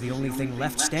college is the only thing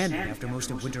left standing after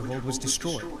most of Winterhold was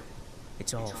destroyed.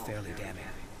 It's all fairly damning.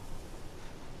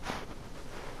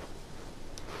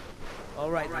 All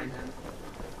right, then.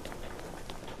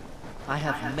 I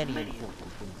have many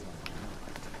important things on my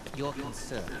mind. Your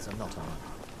concerns are not on me.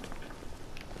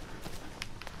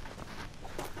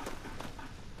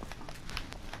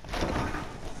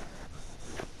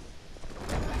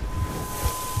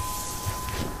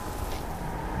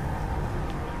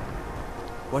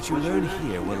 What you learn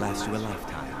here will last you a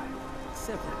lifetime.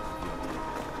 Several.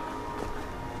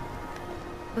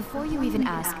 Before you even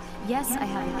ask, yes, I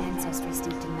have an ancestry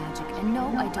steeped in magic, and no,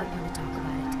 I don't want to talk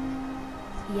about it.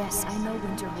 Yes, I know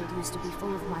Winterhold used to be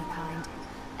full of my kind,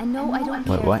 and no, I don't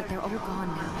care that they're all gone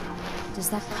now. Does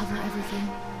that cover everything?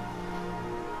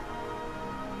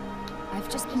 I've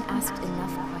just been asked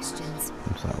enough questions.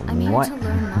 I'm here to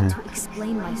learn not to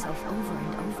explain myself over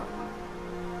and over.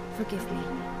 Forgive me.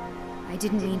 I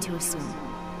didn't mean to assume.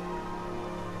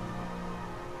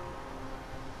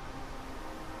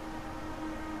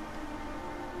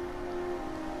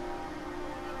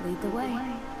 Lead the way.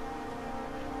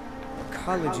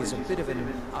 College is a bit of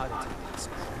an oddity.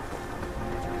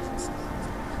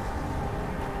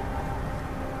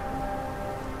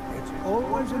 It's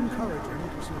always encouraging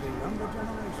to see the younger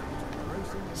generations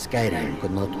embracing... Skyrim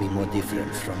could not be more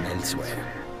different from elsewhere,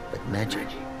 but magic.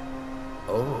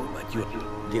 Oh, but you...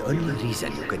 The only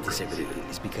reason you could disagree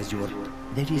is because you're...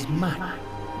 There is man.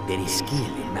 There is skill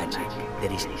in magic.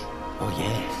 There is... Oh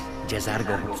yes,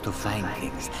 Jazargo hopes to find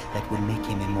things that will make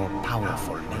him a more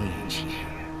powerful mage here.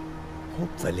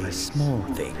 Hopefully small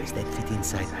things that fit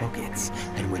inside pockets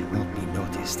and will not be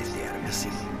noticed if they are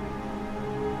missing.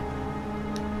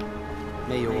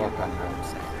 May you walk on home,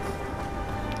 sir.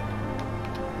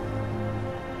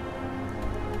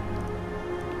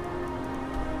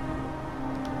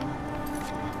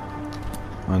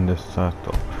 On the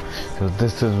circle. So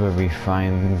this is where we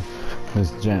find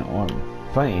this or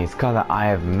funny, it's called the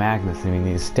Eye of Magnus, and we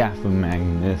need a Staff of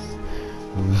Magnus.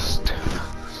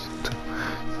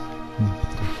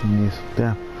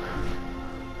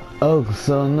 Oh,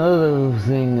 so another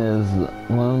thing is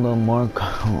one of the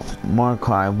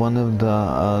Markai, one of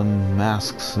the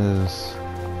masks is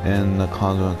in the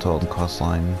continental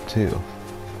coastline too.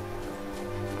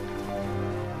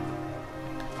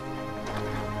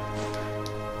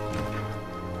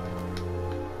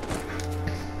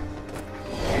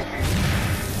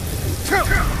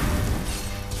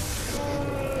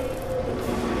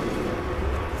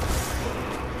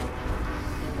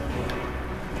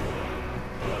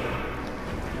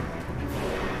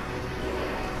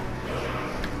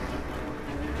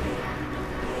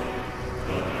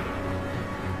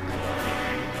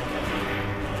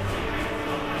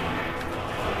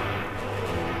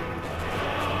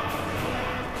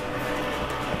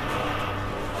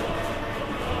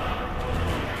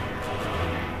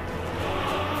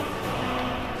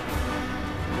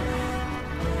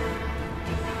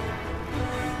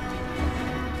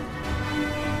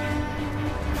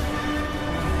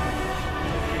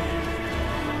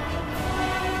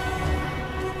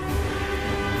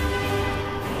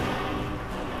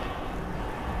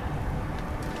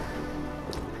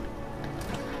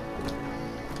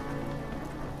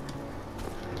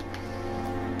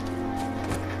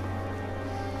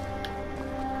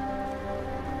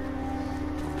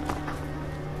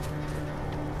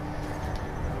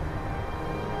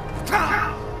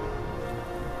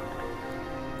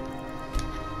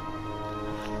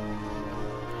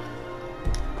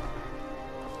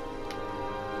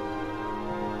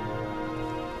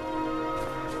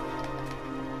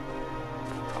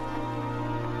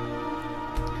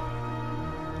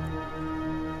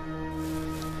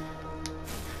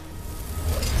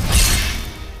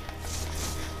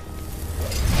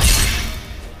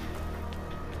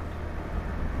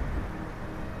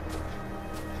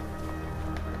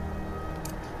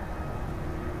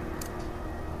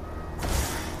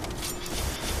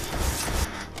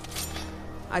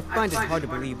 I find it hard to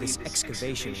believe this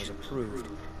excavation was approved.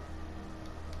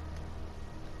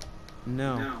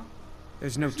 No.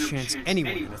 There's no chance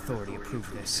anyone in authority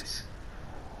approved this.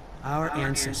 Our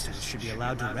ancestors should be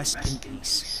allowed to rest in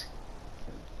peace.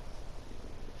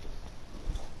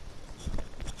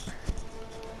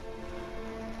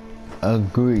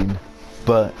 Agreed.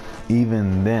 But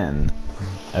even then,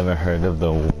 ever heard of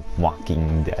the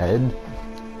Walking Dead?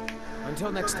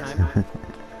 Until next time.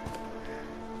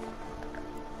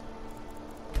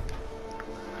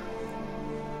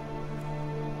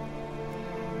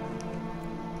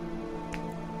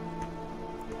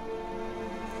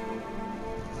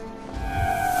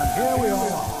 Here we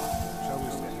all are. Shall we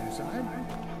step inside?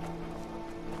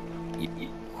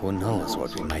 Who knows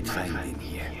what we might find in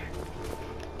here?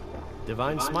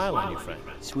 Divine smile on you, friend.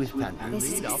 Swift hand.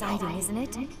 This is exciting, isn't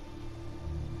it?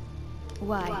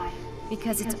 Why?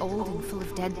 Because it's old and full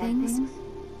of dead things?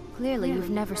 Clearly, you've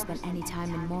never spent any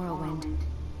time in Morrowind.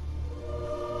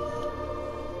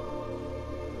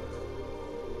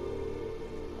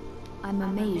 I'm a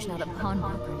mage, not a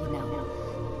pawnbroker, you know.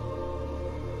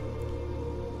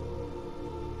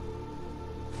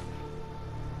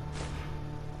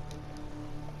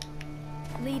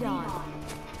 Lead on.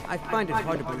 I find it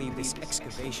hard to believe this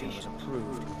excavation was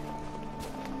approved.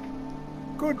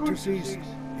 Good to see.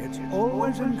 It's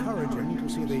always encouraging to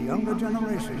see the younger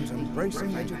generations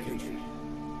embracing education.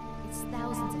 It's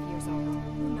thousands of years old.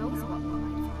 Who knows what we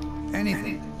might find?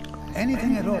 Anything.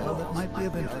 Anything at all that might be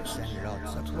of interest.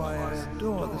 That's why I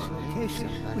adore this location.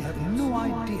 We have no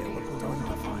idea what we're going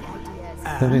to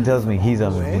find. Somebody tells me he's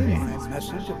on the way, movie. my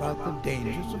message about the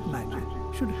dangers of magic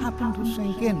should happen to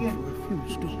sink in for a few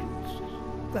students.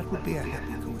 That would be a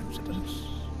happy coincidence.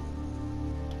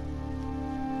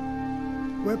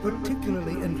 We're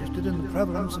particularly interested in the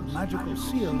prevalence of magical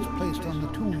seals placed on the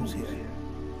tombs here.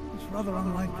 It's rather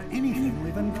unlike anything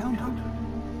we've encountered.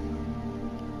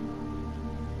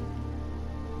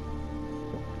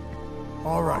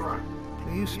 All right.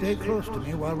 Please stay close to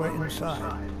me while we're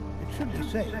inside. It should be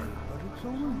safe, but it's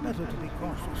always better to be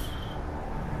cautious.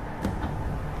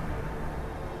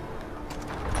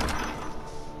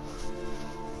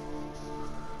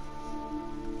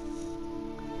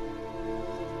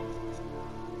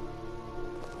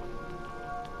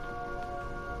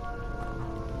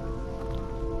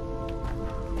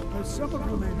 As some of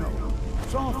you may know,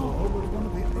 Sawfall was one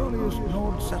of the earliest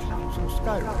Nord settlements in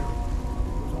Skyrim.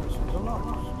 It was also the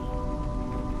largest.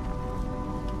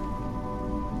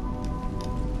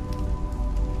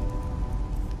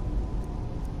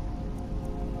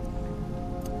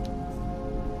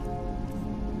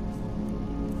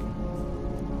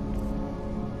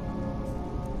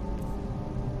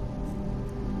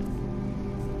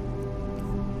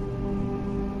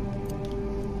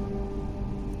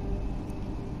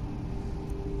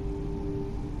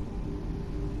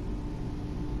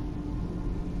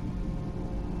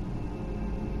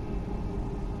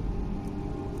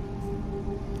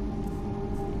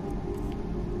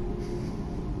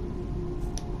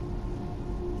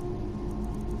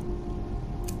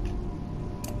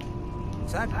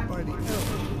 Sacked by the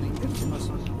elves of the infamous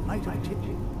Knight of Tip.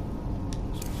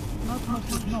 Not much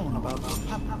is known about what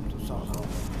happened to Sawfall.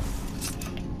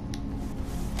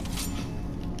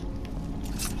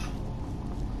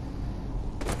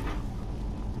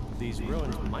 These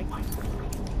ruins might be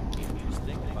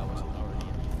interesting if I wasn't already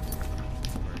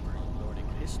in Nordic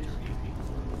history.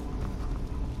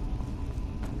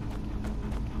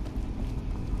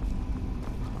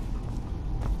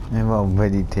 They've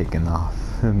already taken off.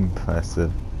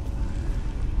 Impressive.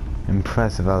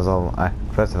 Impressive.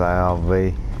 Impressive. I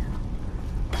already.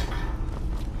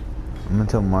 I'm gonna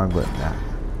tell Margaret that.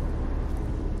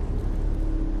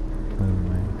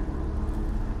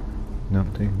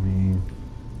 Don't take me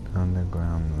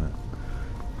underground, but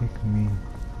take me.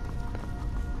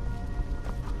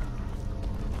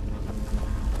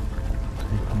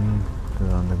 Take me to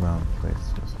the underground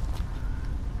places.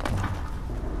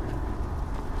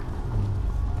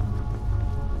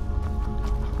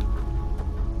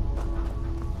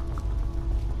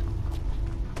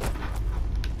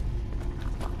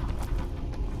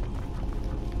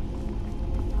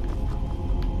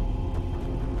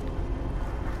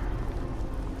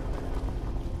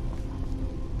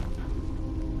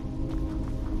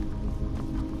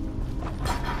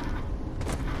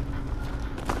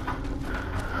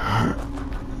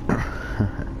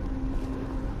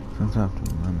 I have to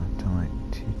remember to my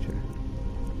teacher.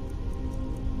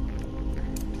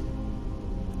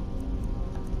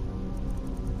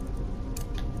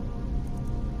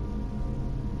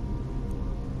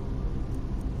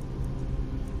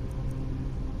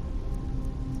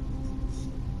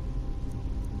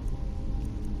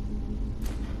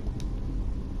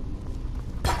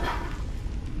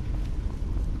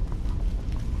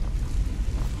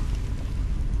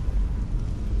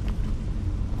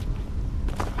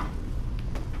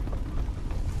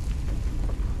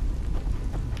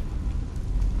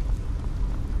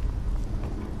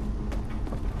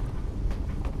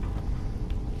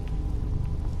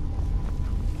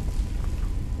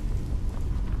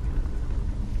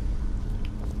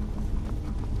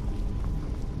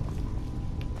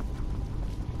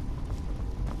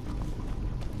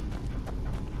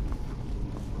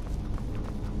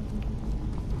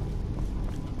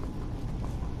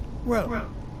 Well,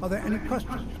 are there any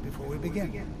questions before we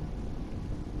begin?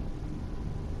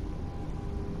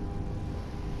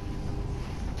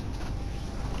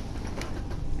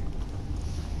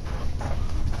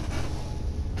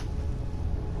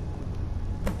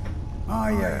 Ah,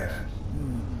 yes.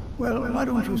 Well, why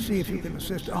don't you see if you can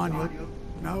assist Anya?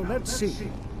 Now, let's see.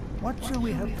 What shall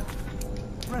we have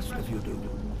the rest of you do?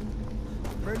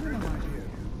 Brilliant idea.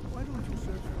 Why don't you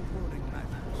search for warding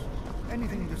magics?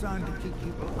 Anything designed to keep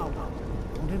people out.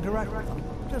 Don't interact with them.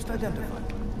 Just identify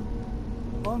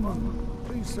them. Bondman,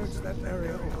 please search that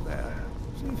area over there.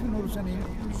 See if you notice any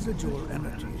residual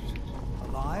energies.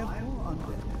 Alive or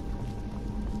undead.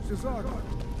 Cesardo.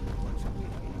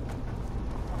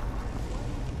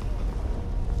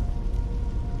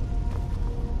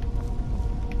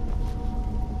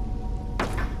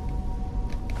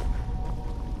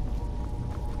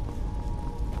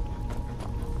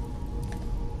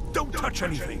 Don't touch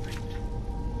anything!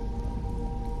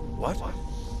 What?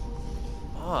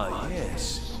 Ah,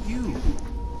 yes, you.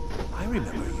 I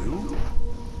remember you.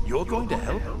 You're going to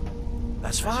help?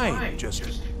 That's fine,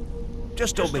 just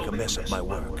don't make a mess of my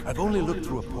work. I've only looked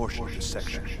through a portion of this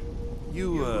section.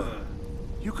 You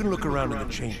can look around in the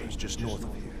chambers just north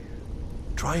of here.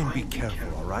 Try and be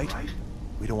careful, all right?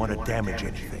 We don't want to damage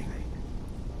anything.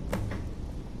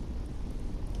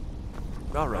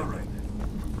 All right.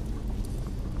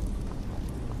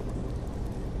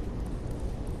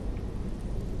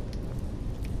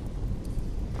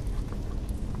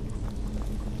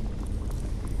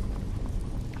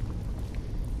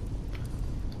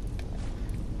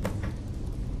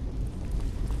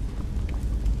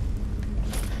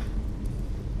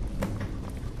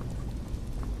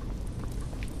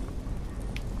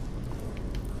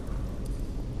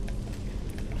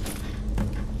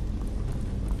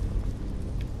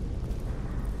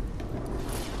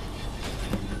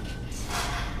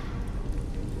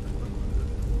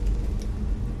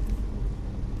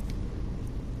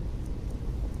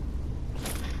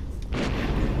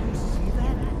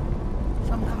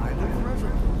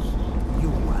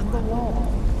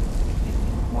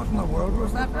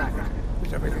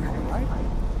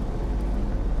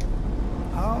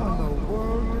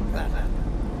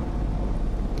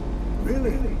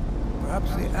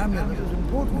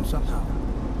 Somehow.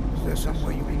 Is there some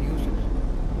way you can use it?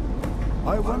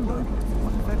 I wonder,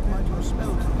 what effect might your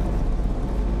spells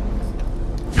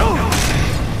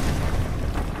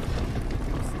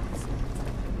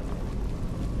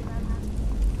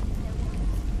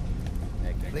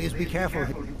have? Please be careful.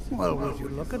 Well, would you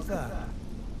look at that?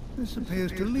 This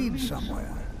appears to lead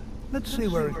somewhere. Let's see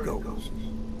where it goes.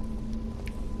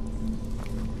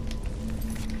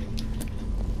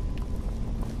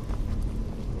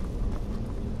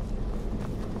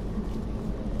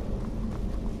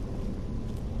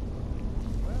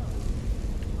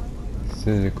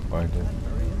 Sigil order.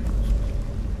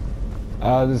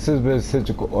 This is where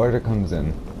Sigil order comes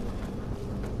in.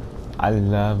 I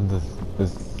love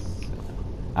this.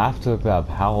 I have to look up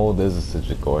how old is a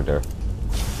Sigil order.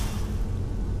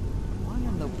 Why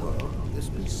in the world would this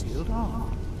be sealed off?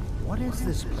 What is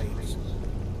this place?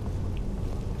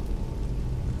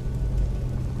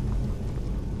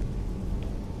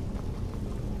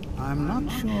 I'm not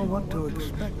sure what to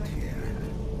expect here.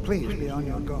 Please be on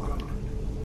your guard.